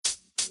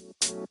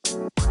I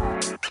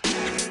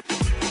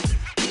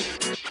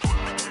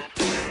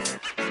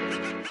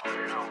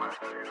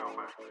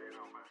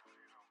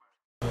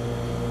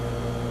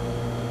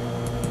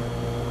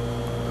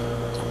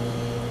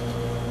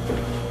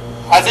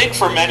think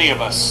for many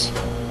of us,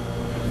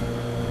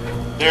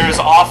 there is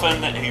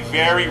often a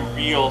very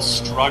real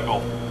struggle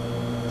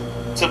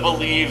to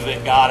believe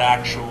that God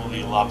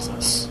actually loves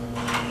us.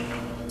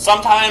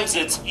 Sometimes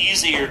it's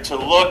easier to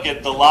look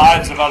at the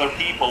lives of other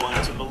people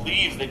and to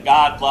believe that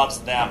God loves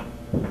them.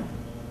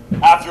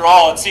 After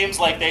all, it seems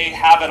like they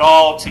have it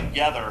all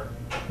together.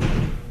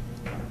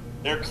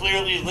 They're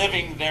clearly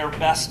living their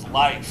best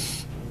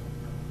life.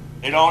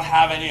 They don't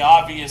have any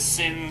obvious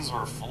sins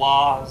or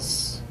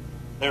flaws.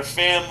 Their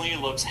family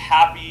looks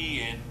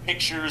happy in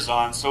pictures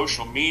on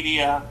social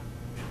media.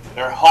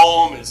 Their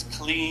home is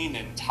clean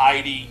and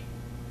tidy.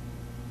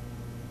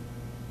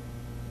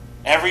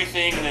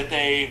 Everything that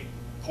they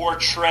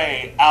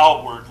portray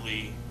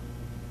outwardly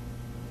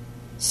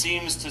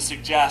seems to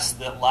suggest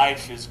that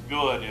life is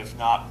good, if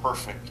not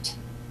perfect.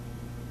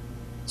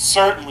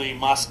 Certainly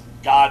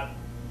God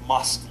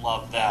must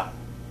love them.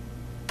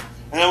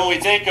 And then when we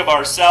think of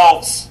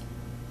ourselves,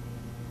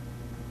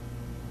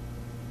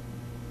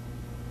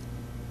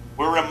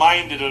 we're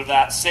reminded of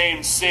that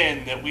same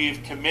sin that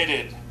we've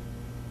committed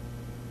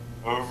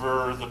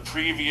over the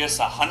previous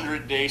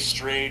 100-day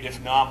straight,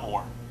 if not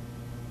more.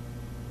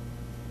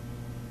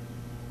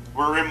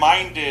 We're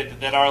reminded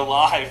that our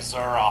lives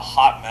are a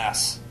hot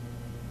mess,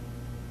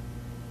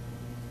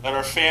 that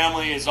our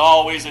family is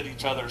always at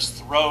each other's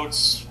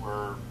throats,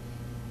 we're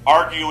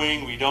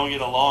arguing, we don't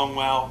get along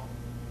well.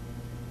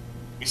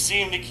 We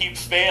seem to keep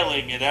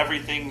failing at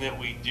everything that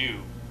we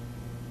do.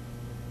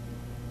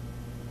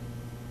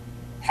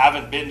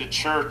 Haven't been to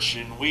church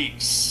in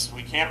weeks.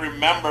 We can't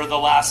remember the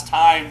last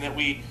time that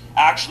we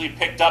actually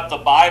picked up the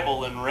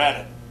Bible and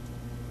read it.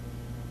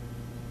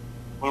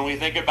 When we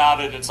think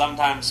about it, it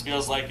sometimes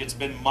feels like it's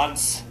been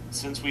months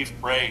since we've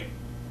prayed.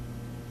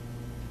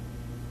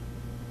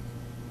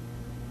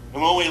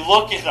 And when we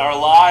look at our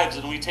lives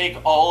and we take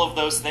all of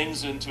those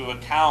things into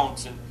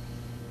account and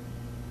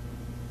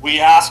we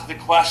ask the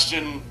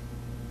question,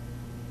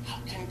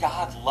 how can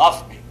God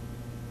love me?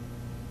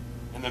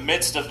 In the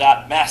midst of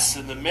that mess,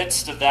 in the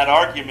midst of that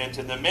argument,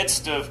 in the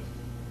midst of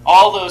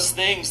all those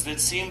things that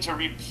seem to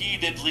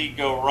repeatedly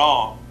go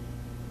wrong.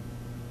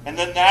 And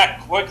then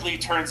that quickly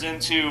turns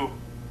into,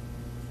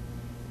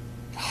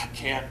 God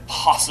can't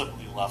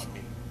possibly love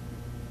me.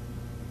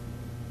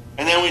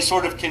 And then we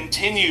sort of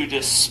continue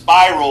to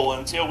spiral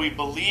until we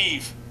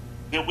believe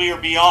that we are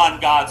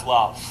beyond God's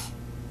love.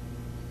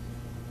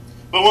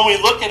 But when we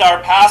look at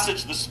our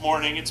passage this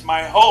morning, it's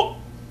my hope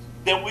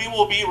that we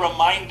will be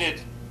reminded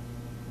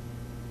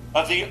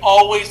of the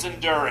always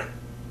enduring,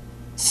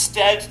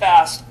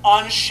 steadfast,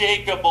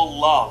 unshakable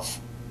love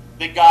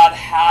that God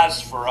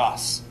has for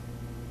us,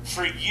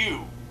 for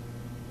you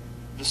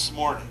this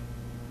morning.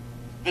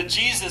 That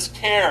Jesus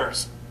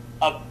cares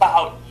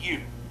about you,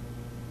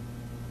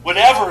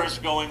 whatever is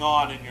going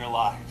on in your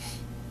life.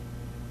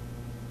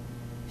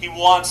 He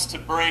wants to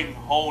bring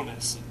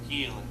wholeness and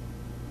healing.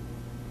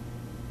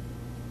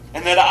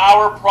 And that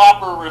our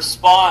proper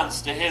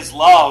response to his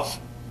love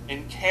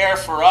and care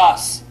for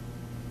us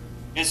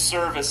is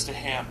service to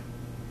him.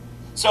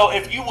 So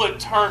if you would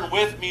turn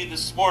with me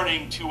this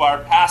morning to our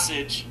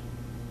passage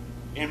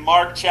in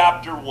Mark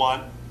chapter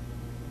 1,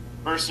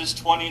 verses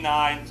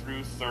 29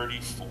 through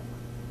 34.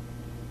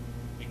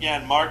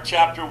 Again, Mark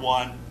chapter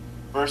 1,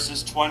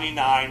 verses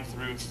 29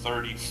 through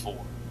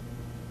 34.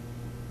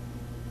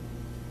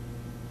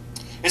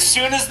 As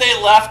soon as they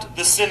left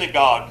the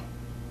synagogue,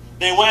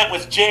 they went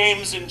with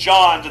James and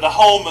John to the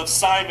home of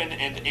Simon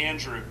and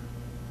Andrew.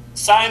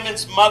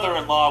 Simon's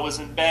mother-in-law was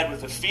in bed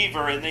with a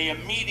fever, and they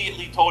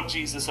immediately told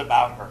Jesus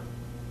about her.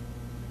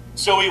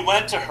 So he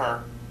went to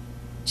her,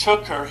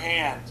 took her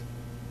hand,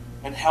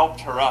 and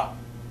helped her up.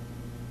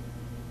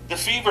 The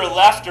fever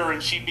left her,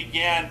 and she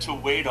began to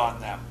wait on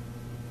them.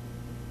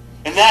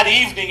 And that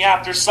evening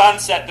after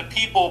sunset, the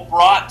people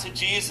brought to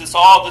Jesus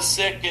all the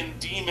sick and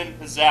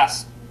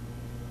demon-possessed.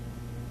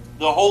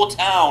 The whole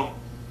town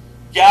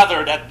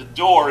gathered at the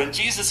door, and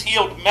Jesus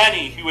healed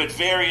many who had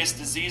various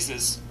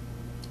diseases.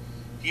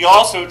 He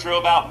also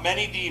drove out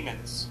many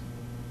demons,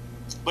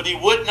 but he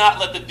would not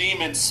let the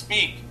demons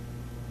speak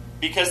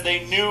because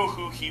they knew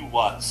who he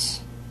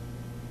was.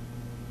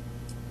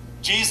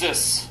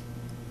 Jesus,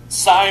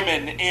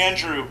 Simon,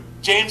 Andrew,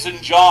 James,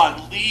 and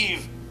John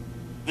leave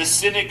the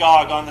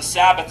synagogue on the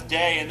Sabbath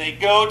day, and they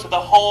go to the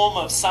home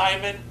of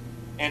Simon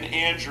and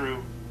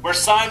Andrew, where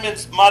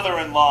Simon's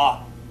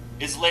mother-in-law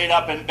is laid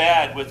up in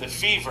bed with a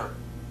fever.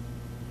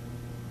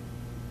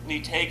 And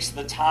he takes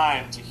the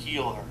time to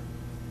heal her.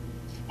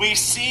 We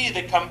see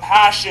the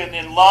compassion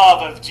and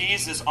love of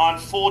Jesus on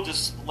full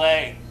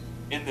display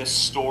in this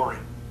story.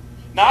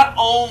 Not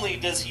only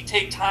does he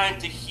take time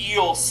to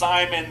heal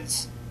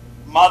Simon's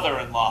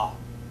mother-in-law,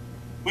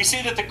 we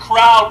see that the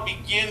crowd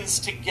begins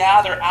to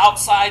gather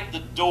outside the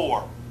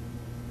door.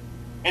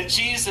 And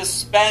Jesus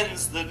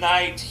spends the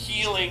night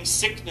healing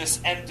sickness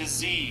and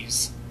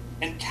disease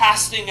and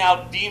casting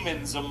out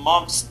demons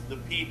amongst the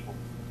people.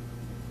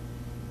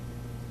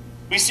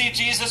 We see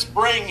Jesus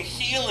bring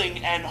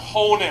healing and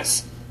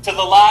wholeness to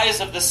the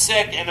lives of the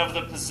sick and of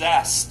the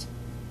possessed,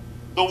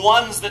 the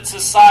ones that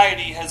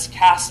society has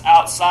cast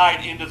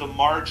outside into the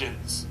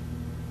margins,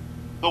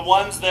 the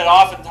ones that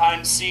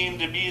oftentimes seem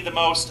to be the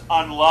most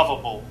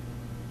unlovable.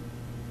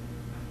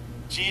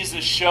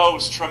 Jesus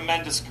shows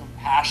tremendous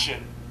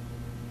compassion,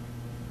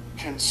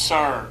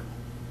 concern,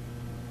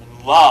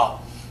 and love.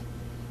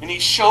 And he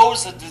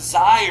shows a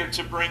desire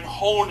to bring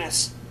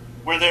wholeness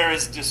where there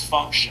is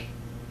dysfunction.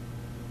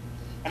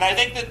 And I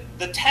think that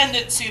the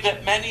tendency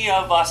that many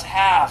of us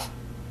have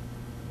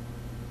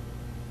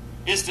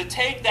is to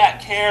take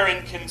that care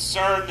and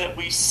concern that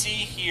we see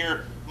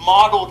here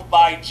modeled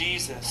by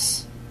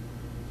Jesus,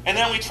 and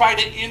then we try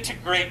to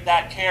integrate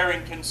that care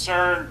and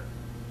concern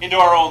into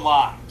our own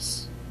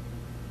lives.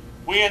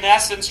 We, in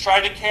essence,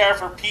 try to care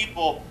for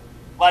people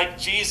like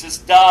Jesus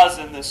does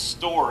in this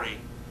story.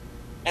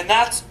 And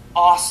that's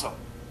awesome.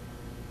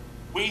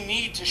 We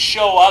need to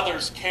show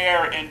others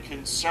care and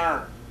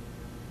concern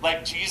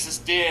like Jesus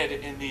did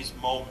in these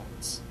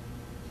moments.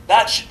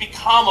 That should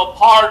become a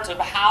part of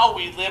how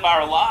we live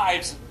our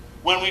lives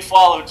when we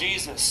follow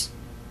Jesus.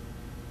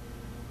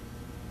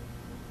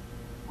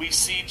 We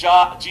see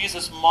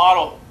Jesus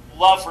model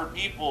love for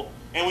people,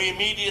 and we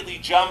immediately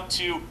jump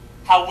to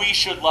how we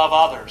should love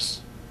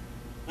others.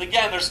 And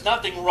again, there's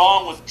nothing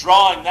wrong with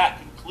drawing that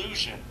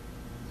conclusion.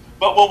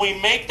 But when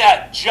we make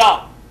that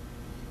jump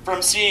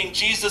from seeing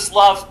Jesus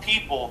love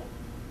people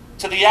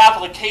to the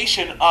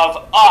application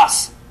of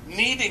us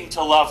needing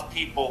to love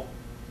people,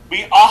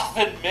 we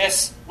often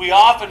miss, we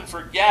often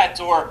forget,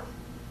 or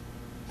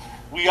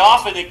we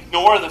often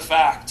ignore the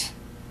fact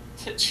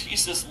that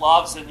Jesus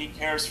loves and he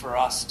cares for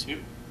us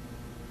too.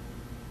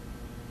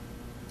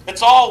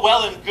 It's all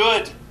well and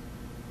good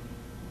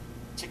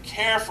to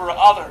care for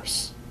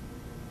others,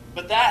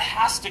 but that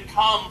has to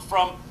come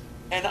from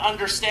an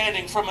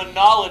understanding, from a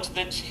knowledge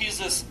that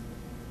Jesus,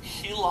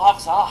 he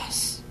loves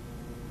us.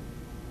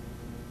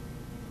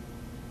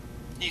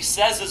 He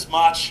says as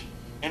much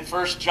in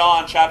 1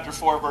 John chapter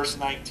 4, verse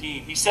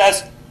 19. He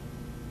says,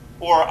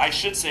 or I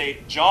should say,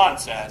 John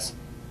says,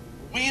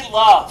 we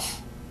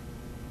love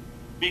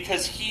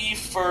because he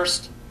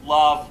first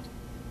loved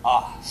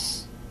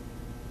us.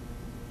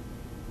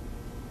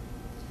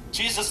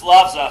 Jesus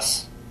loves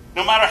us.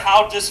 No matter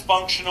how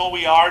dysfunctional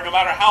we are, no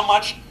matter how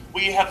much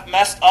we have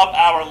messed up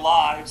our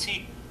lives,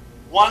 he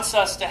wants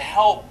us to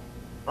help,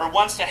 or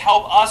wants to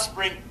help us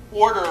bring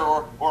order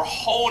or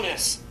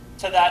wholeness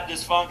to that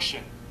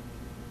dysfunction.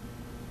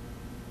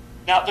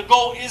 Now, the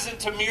goal isn't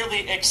to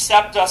merely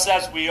accept us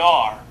as we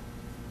are.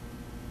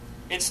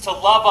 It's to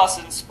love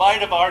us in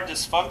spite of our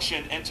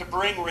dysfunction and to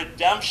bring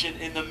redemption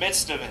in the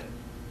midst of it.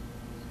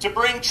 To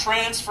bring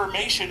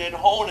transformation and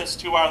wholeness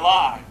to our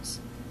lives.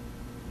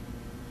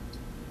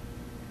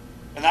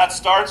 And that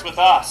starts with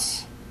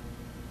us.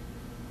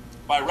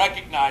 By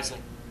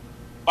recognizing,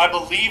 by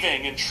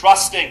believing and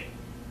trusting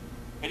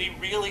that he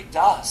really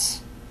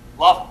does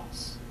love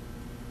us,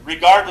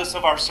 regardless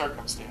of our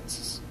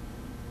circumstances.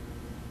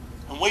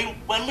 And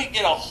when we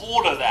get a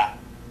hold of that,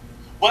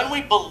 when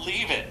we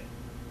believe it,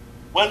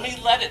 when we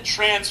let it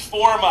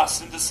transform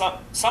us into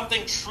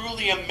something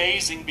truly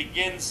amazing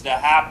begins to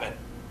happen,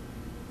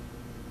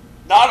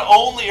 not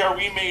only are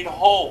we made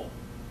whole,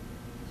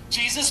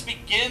 Jesus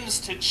begins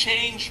to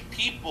change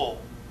people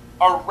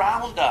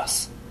around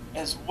us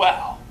as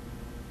well.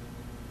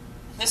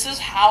 This is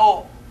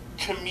how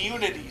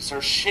communities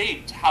are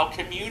shaped, how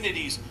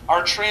communities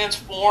are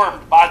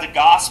transformed by the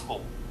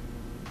gospel.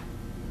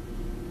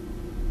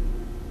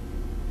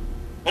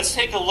 Let's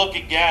take a look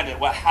again at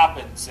what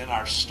happens in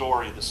our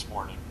story this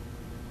morning.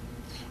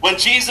 When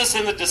Jesus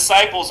and the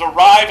disciples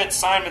arrive at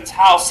Simon's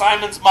house,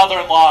 Simon's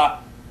mother-in-law,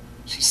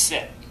 she's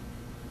sick.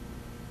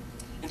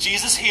 And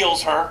Jesus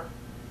heals her.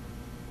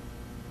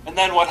 And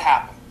then what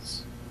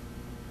happens?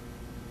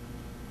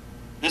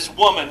 This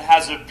woman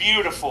has a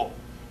beautiful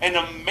and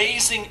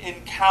amazing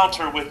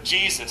encounter with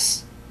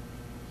Jesus.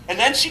 And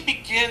then she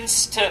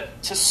begins to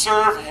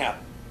serve him.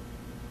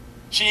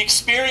 She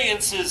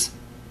experiences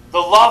the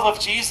love of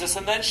Jesus,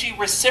 and then she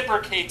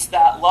reciprocates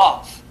that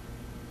love.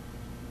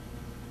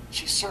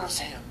 She serves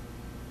him.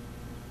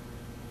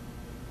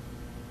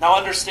 Now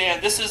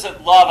understand, this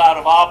isn't love out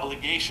of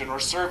obligation or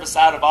service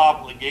out of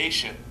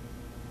obligation.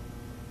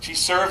 She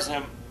serves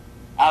him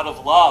out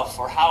of love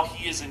for how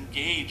he has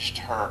engaged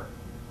her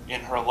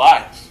in her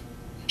life.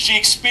 She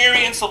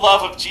experienced the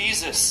love of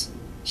Jesus.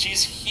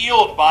 She's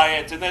healed by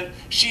it, and then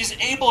she's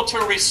able to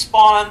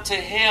respond to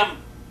him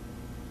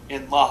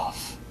in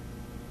love.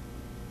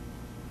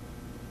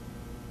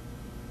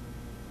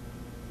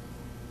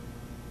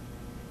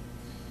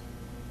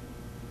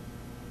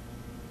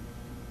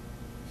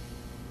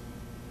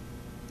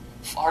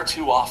 Far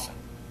too often,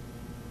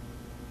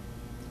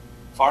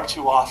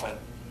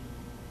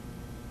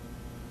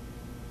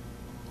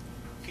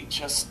 we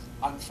just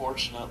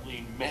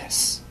unfortunately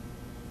miss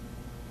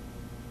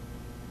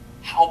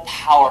how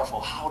powerful,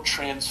 how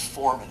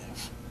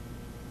transformative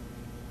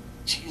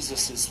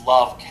Jesus'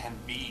 love can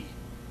be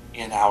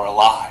in our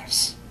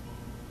lives.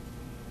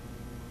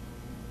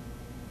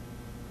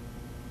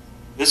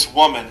 This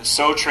woman is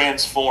so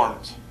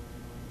transformed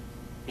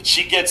that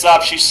she gets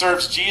up, she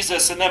serves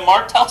Jesus, and then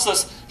Mark tells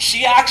us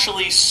she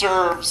actually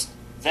serves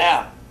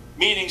them,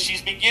 meaning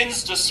she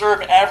begins to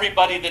serve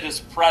everybody that is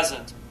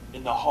present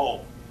in the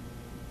home.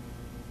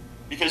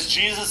 Because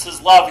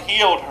Jesus' love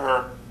healed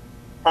her,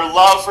 her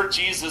love for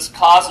Jesus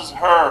causes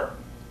her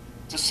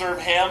to serve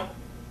him,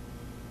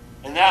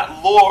 and that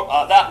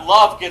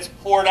love gets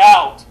poured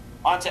out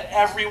onto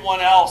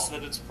everyone else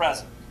that is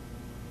present.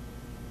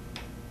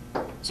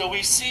 So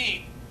we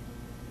see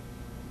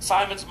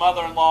Simon's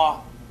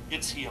mother-in-law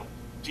gets healed.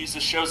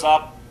 Jesus shows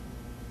up,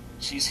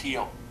 she's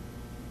healed.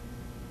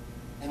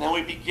 And then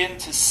we begin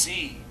to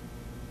see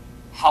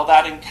how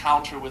that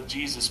encounter with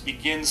Jesus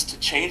begins to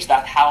change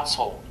that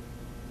household,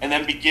 and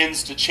then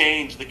begins to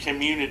change the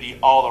community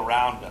all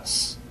around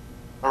us,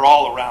 or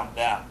all around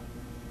them.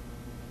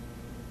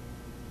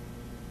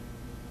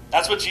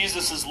 That's what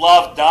Jesus'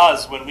 love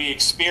does when we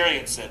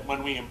experience it,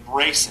 when we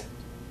embrace it.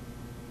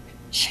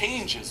 It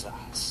changes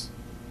us.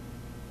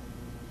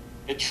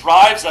 It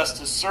drives us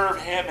to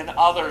serve him and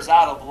others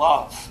out of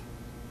love.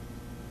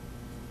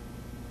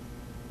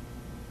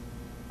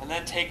 And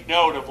then take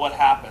note of what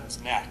happens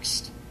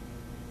next.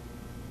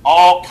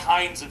 All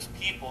kinds of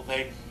people,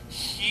 they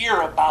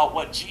hear about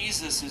what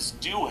Jesus is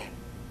doing.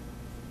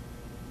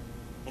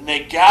 And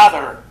they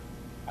gather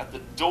at the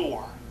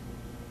door.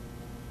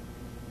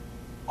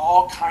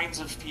 All kinds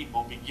of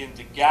people begin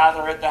to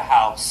gather at the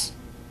house.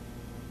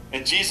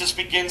 And Jesus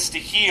begins to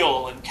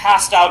heal and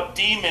cast out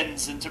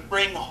demons and to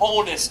bring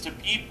wholeness to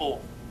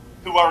people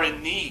who are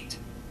in need.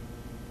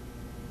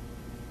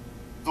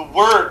 The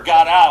word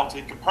got out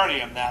in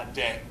Capernaum that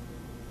day.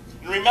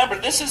 And remember,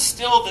 this is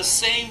still the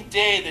same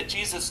day that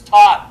Jesus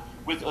taught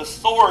with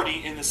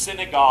authority in the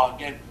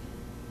synagogue. And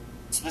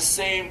it's the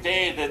same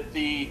day that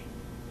the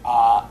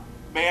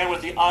man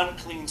with the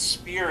unclean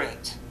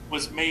spirit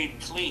was made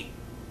clean.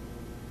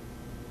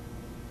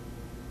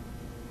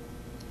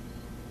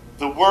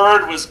 The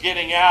word was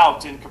getting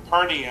out in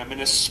Capernaum, and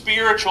a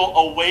spiritual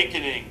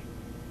awakening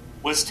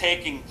was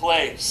taking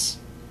place.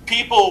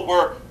 People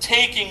were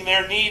taking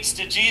their needs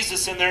to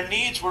Jesus, and their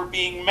needs were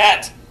being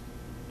met.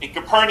 And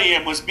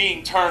Capernaum was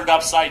being turned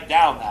upside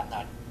down that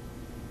night.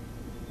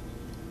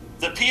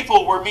 The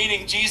people were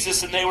meeting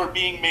Jesus, and they were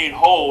being made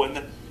whole. And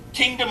the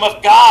kingdom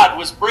of God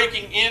was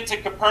breaking into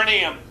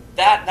Capernaum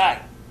that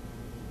night.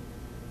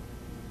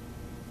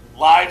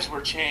 Lives were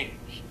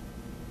changed.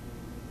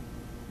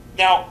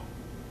 Now,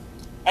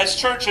 as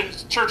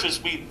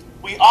churches,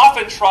 we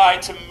often try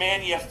to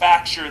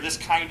manufacture this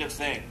kind of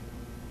thing.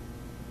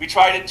 We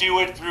try to do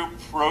it through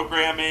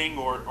programming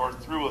or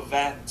through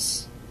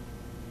events.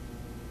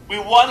 We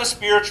want a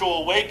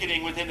spiritual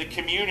awakening within the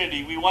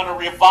community. We want a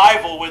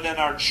revival within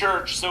our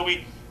church, so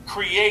we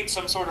create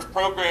some sort of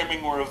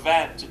programming or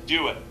event to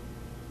do it.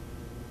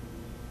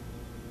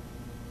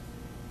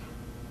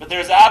 But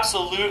there's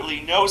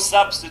absolutely no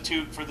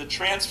substitute for the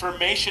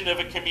transformation of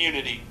a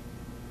community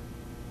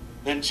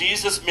than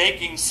Jesus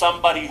making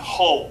somebody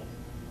whole.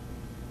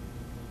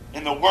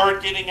 And the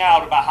word getting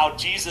out about how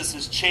Jesus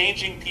is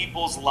changing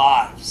people's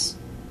lives.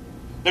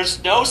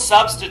 There's no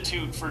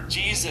substitute for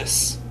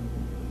Jesus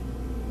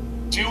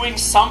doing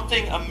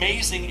something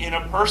amazing in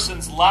a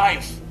person's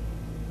life.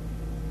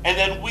 And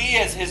then we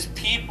as his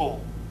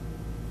people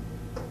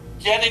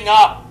getting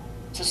up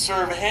to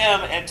serve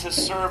him and to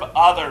serve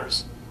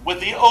others with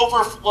the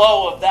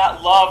overflow of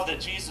that love that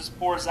Jesus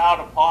pours out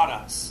upon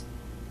us.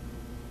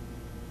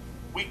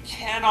 We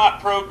cannot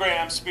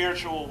program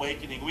spiritual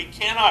awakening. We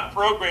cannot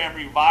program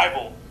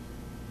revival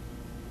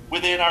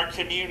within our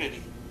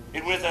community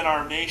and within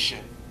our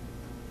nation.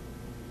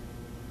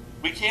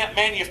 We can't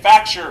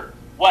manufacture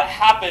what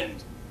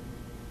happened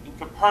in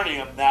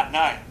Capernaum that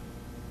night.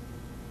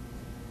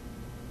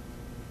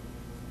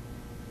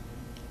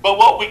 But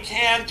what we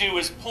can do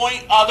is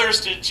point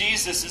others to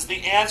Jesus as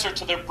the answer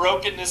to their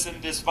brokenness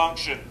and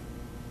dysfunction.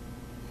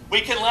 We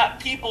can let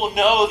people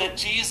know that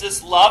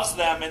Jesus loves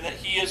them and that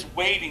he is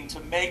waiting to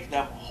make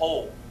them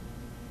whole.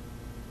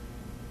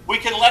 We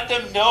can let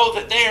them know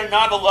that they are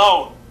not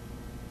alone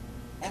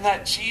and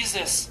that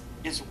Jesus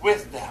is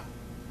with them.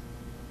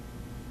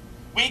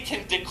 We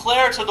can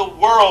declare to the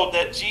world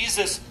that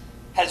Jesus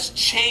has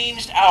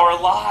changed our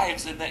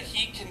lives and that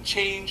he can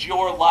change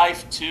your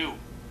life too.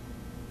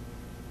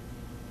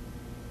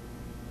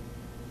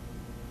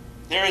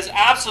 There is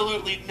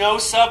absolutely no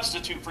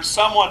substitute for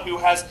someone who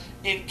has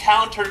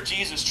encountered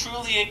Jesus,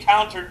 truly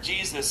encountered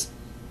Jesus,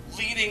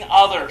 leading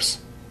others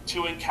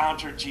to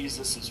encounter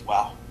Jesus as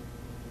well.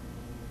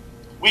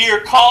 We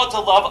are called to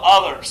love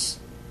others,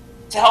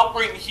 to help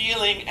bring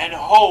healing and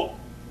hope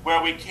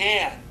where we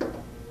can.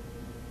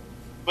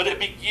 But it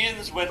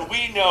begins when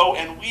we know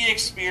and we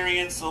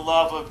experience the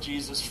love of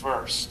Jesus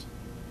first.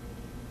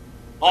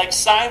 Like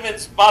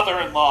Simon's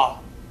mother-in-law,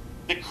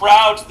 the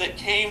crowds that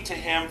came to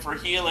him for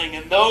healing,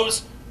 and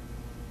those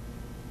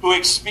who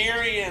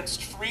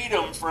experienced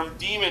freedom from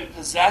demon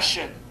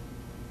possession,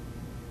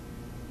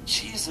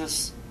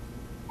 Jesus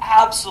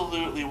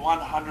absolutely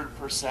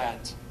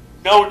 100%,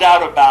 no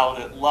doubt about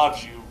it,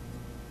 loves you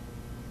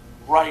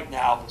right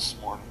now this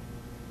morning.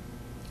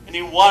 And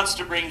he wants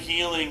to bring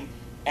healing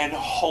and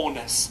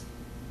wholeness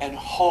and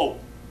hope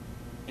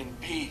and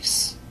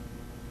peace.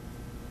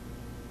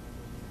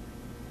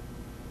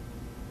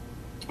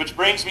 Which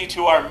brings me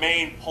to our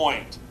main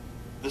point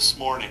this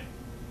morning.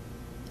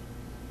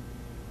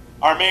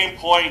 Our main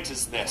point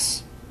is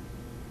this.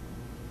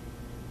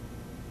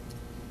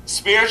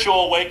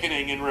 Spiritual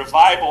awakening and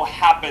revival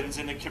happens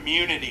in a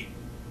community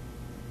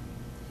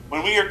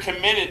when we are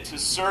committed to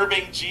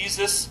serving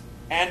Jesus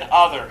and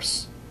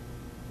others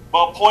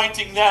while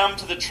pointing them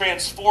to the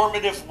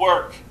transformative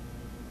work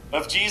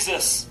of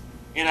Jesus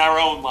in our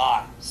own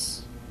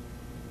lives.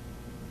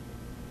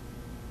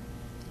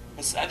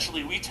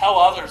 Essentially, we tell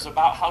others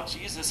about how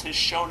Jesus has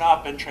shown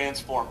up and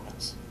transformed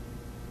us.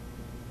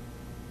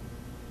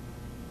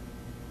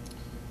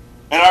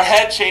 And our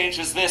head change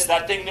is this,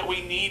 that thing that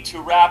we need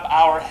to wrap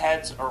our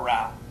heads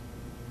around.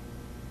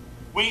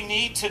 We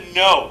need to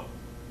know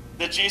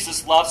that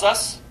Jesus loves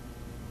us,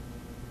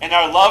 and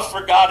our love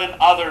for God and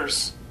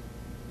others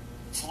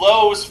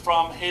flows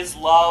from his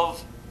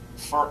love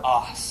for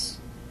us.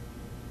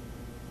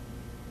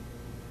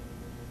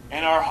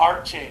 And our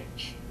heart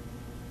change.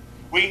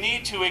 We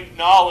need to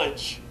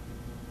acknowledge,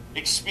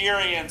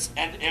 experience,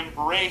 and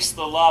embrace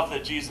the love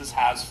that Jesus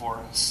has for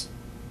us.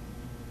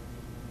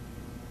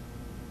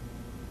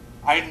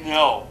 I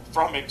know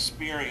from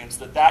experience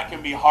that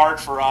can be hard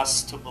for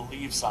us to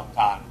believe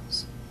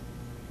sometimes.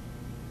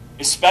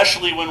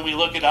 Especially when we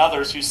look at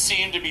others who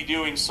seem to be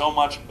doing so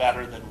much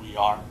better than we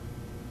are.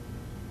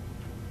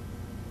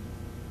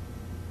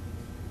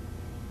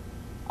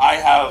 I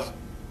have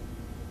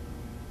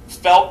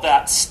felt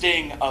that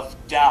sting of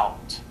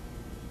doubt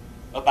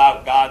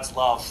about God's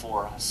love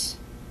for us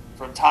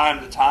from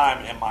time to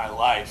time in my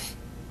life.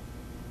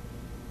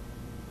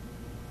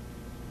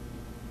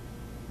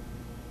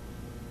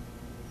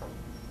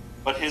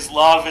 But his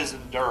love is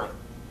enduring.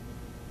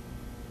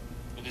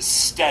 It is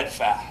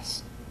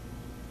steadfast.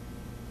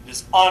 It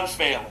is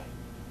unfailing.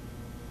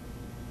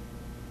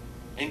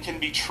 And can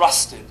be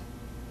trusted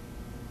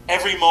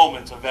every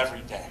moment of every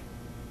day.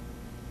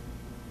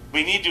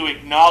 We need to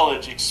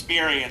acknowledge,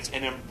 experience,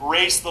 and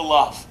embrace the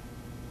love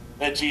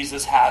that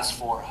Jesus has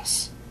for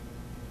us.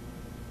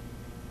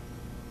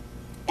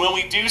 When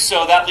we do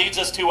so, that leads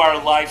us to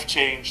our life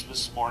change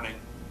this morning.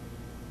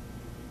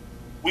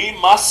 We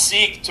must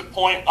seek to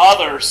point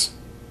others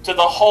to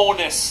the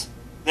wholeness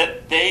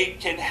that they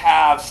can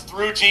have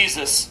through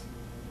Jesus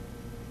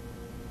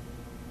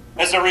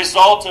as a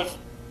result of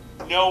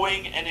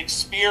knowing and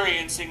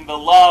experiencing the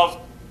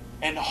love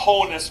and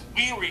wholeness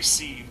we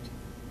received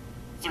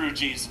through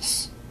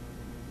Jesus.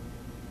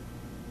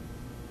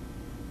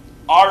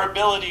 Our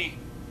ability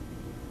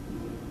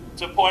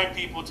to point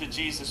people to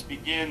Jesus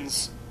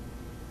begins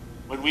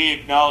when we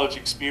acknowledge,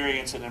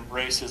 experience, and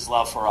embrace his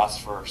love for us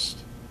first.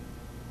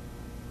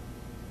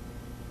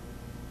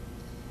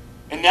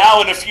 And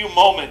now in a few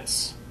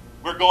moments,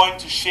 we're going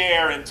to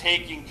share in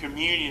taking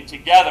communion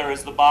together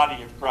as the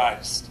body of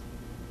Christ.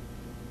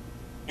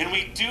 And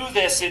we do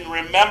this in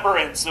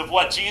remembrance of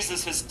what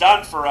Jesus has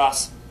done for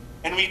us.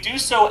 And we do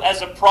so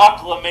as a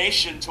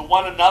proclamation to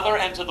one another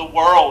and to the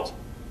world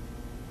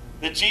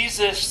that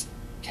Jesus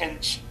can...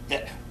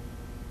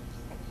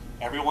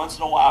 Every once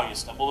in a while you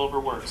stumble over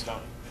words, don't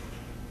you?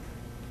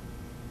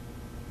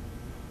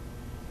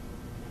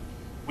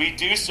 We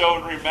do so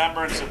in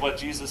remembrance of what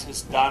Jesus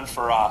has done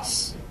for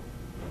us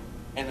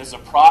and as a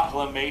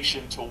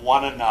proclamation to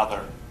one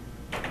another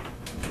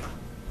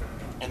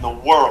and the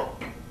world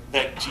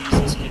that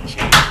Jesus can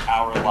change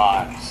our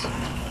lives.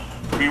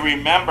 We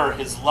remember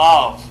his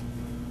love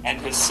and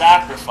his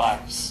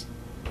sacrifice,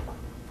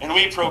 and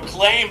we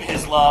proclaim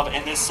his love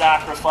and his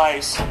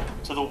sacrifice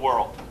to the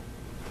world.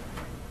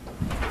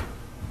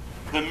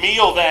 The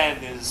meal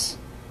then is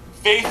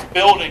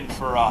faith-building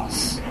for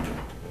us,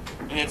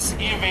 and it's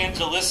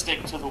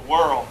evangelistic to the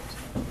world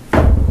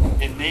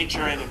in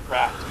nature and in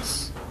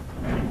practice.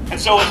 And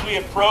so as we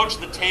approach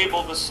the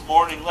table this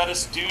morning, let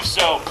us do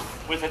so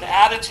with an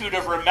attitude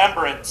of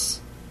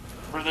remembrance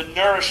for the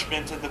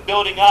nourishment and the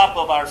building up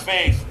of our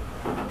faith,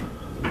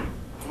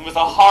 and with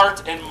a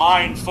heart and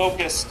mind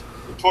focused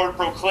toward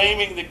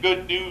proclaiming the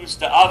good news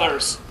to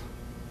others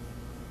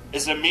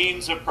as a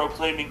means of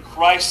proclaiming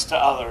Christ to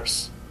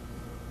others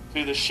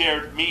through the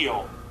shared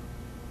meal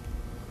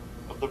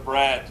of the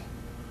bread,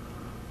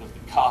 of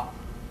the cup,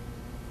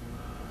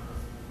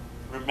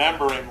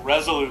 remembering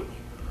resolutely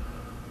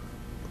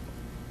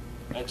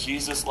that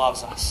Jesus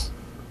loves us.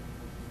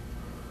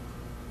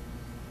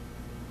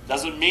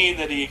 Doesn't mean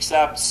that he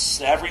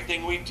accepts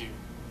everything we do.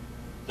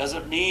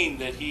 Doesn't mean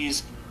that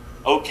he's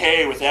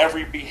okay with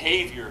every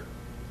behavior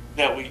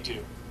that we do.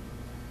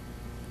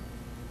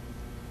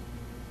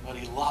 But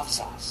he loves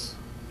us.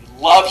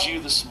 He loves you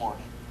this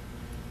morning.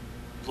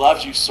 He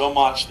loves you so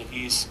much that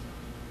he's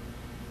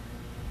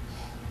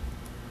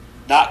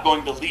not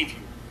going to leave you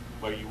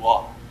where you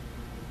are.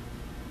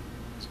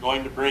 He's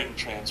going to bring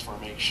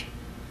transformation.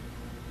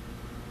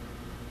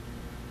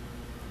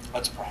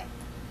 Let's pray.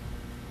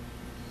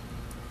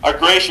 Our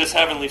gracious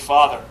Heavenly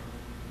Father,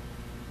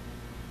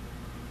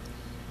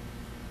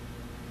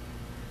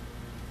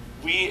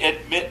 we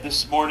admit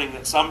this morning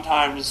that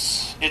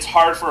sometimes it's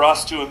hard for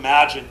us to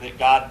imagine that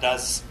God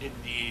does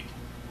indeed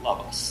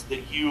love us,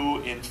 that you,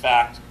 in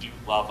fact, do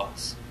love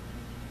us.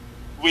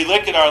 We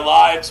look at our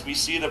lives, we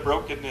see the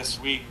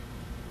brokenness, we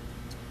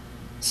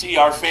see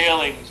our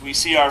failings, we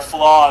see our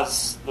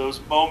flaws,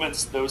 those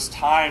moments, those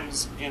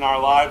times in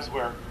our lives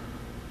where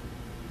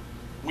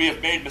we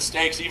have made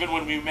mistakes, even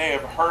when we may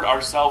have hurt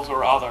ourselves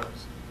or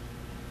others.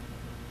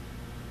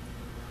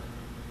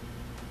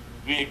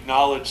 We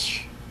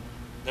acknowledge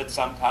that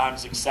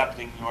sometimes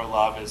accepting your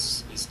love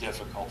is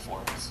difficult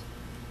for us.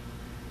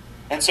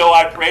 And so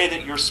I pray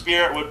that your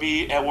Spirit would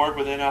be at work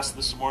within us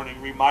this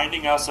morning,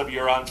 reminding us of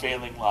your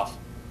unfailing love.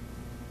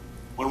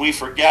 When we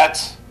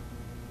forget,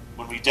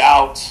 when we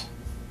doubt,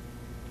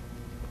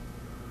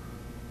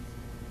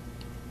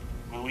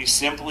 when we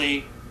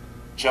simply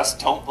just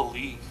don't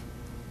believe,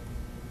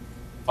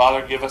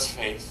 Father, give us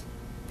faith.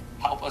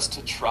 Help us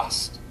to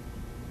trust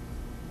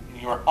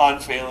in your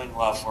unfailing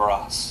love for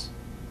us,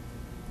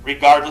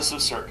 regardless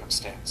of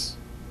circumstance.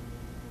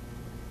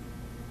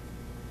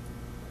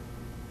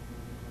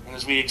 And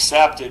as we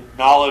accept,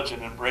 acknowledge,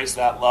 and embrace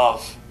that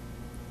love,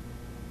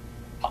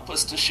 help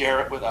us to share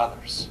it with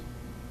others,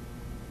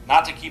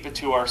 not to keep it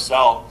to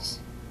ourselves,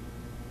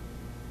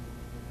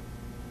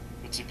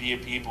 but to be a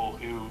people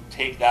who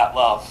take that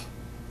love,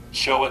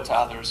 show it to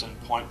others, and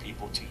point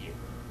people to you.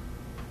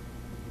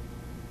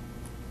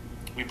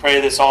 We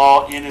pray this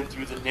all in and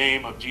through the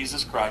name of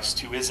Jesus Christ,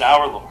 who is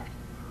our Lord.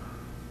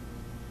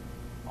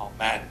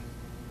 Amen.